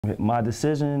My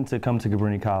decision to come to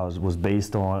Cabrini College was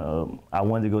based on, I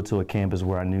wanted to go to a campus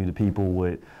where I knew the people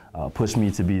would push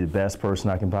me to be the best person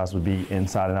I can possibly be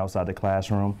inside and outside the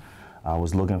classroom. I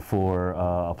was looking for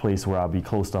a place where I'd be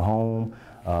close to home,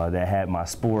 that had my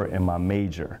sport and my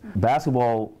major.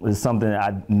 Basketball is something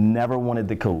I never wanted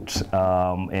to coach,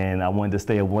 and I wanted to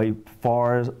stay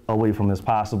far away from as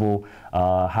possible.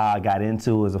 How I got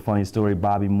into it is a funny story.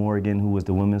 Bobby Morgan, who was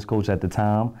the women's coach at the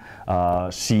time,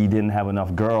 she didn't have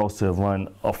enough girls to run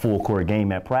a full court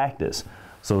game at practice.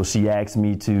 So she asked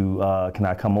me to, can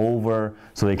I come over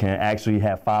so they can actually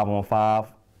have 5-on-5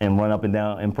 and run up and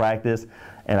down in practice.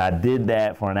 And I did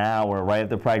that for an hour. Right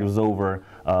after practice was over,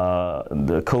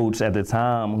 the coach at the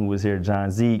time, who was here, John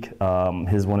Zeke,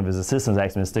 one of his assistants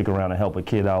asked me to stick around and help a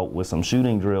kid out with some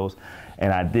shooting drills.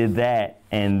 And I did that,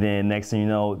 and then next thing you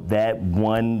know, that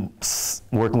one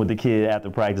working with the kid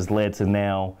after practice led to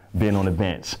now being on the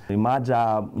bench. My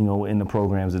job, in the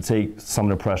program is to take some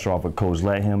of the pressure off a coach,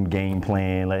 let him game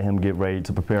plan, let him get ready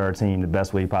to prepare our team the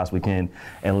best way he possibly can,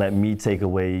 and let me take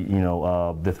away,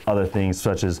 the other things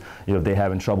such as, if they're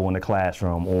having trouble in the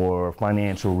classroom or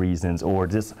financial reasons or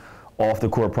just off the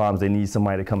court problems they need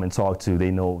somebody to come and talk to.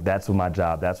 They know that's what my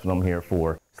job, that's what I'm here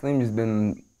for. Saleem has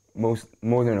been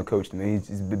more than a coach to me.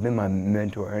 He's been my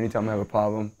mentor. Anytime I have a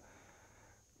problem,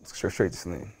 straight to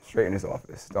Saleem, straight in his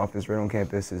office. The office right on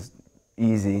campus is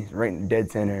easy, right in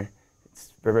dead center.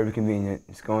 It's very, very convenient.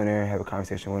 Just go in there, have a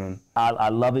conversation with him. I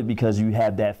love it because you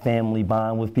have that family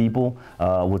bond with people,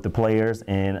 with the players,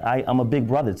 and I'm a big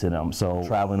brother to them. So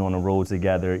traveling on the road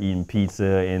together, eating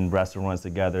pizza in restaurants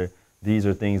together, these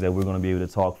are things that we're going to be able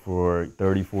to talk for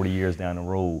 30, 40 years down the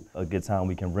road. A good time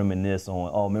we can reminisce on,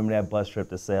 oh, remember that bus trip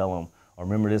to Salem, or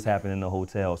remember this happened in the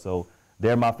hotel. So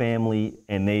they're my family,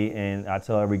 and I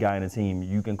tell every guy in the team,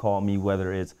 you can call me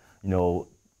whether it's 12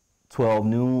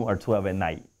 noon or 12 at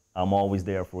night. I'm always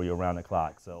there for you around the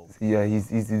clock. So yeah, he's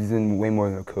in way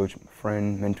more than a coach,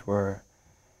 friend, mentor,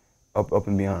 up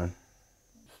and beyond.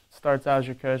 Starts out as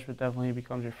your coach, but definitely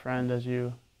becomes your friend as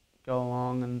you go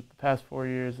along. And the past 4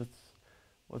 years, it's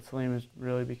what Saleem has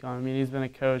really become. I mean, he's been a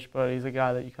coach, but he's a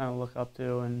guy that you kind of look up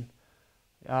to, and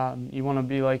you want to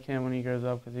be like him when he grows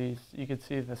up, because you could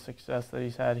see the success that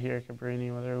he's had here at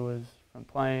Cabrini, whether it was from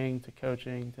playing to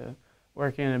coaching to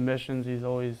working in admissions. He's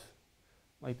always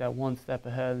like that one step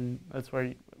ahead, and that's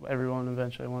where everyone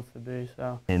eventually wants to be.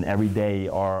 So. And every day,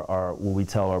 what we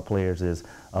tell our players is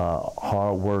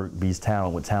hard work beats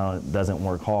talent. With talent doesn't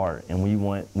work hard, and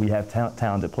we have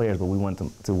talented players, but we want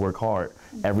them to work hard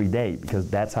every day, because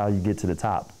that's how you get to the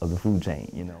top of the food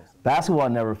chain. Basketball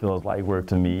never feels like work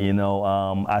to me.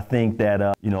 I think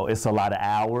that it's a lot of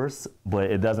hours, but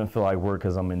it doesn't feel like work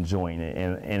because I'm enjoying it.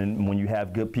 And when you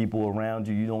have good people around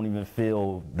you, you don't even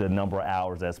feel the number of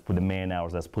hours the man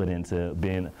hours that's put into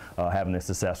having a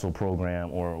successful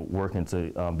program or working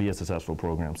to be a successful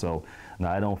program. So no,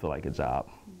 I don't feel like a job.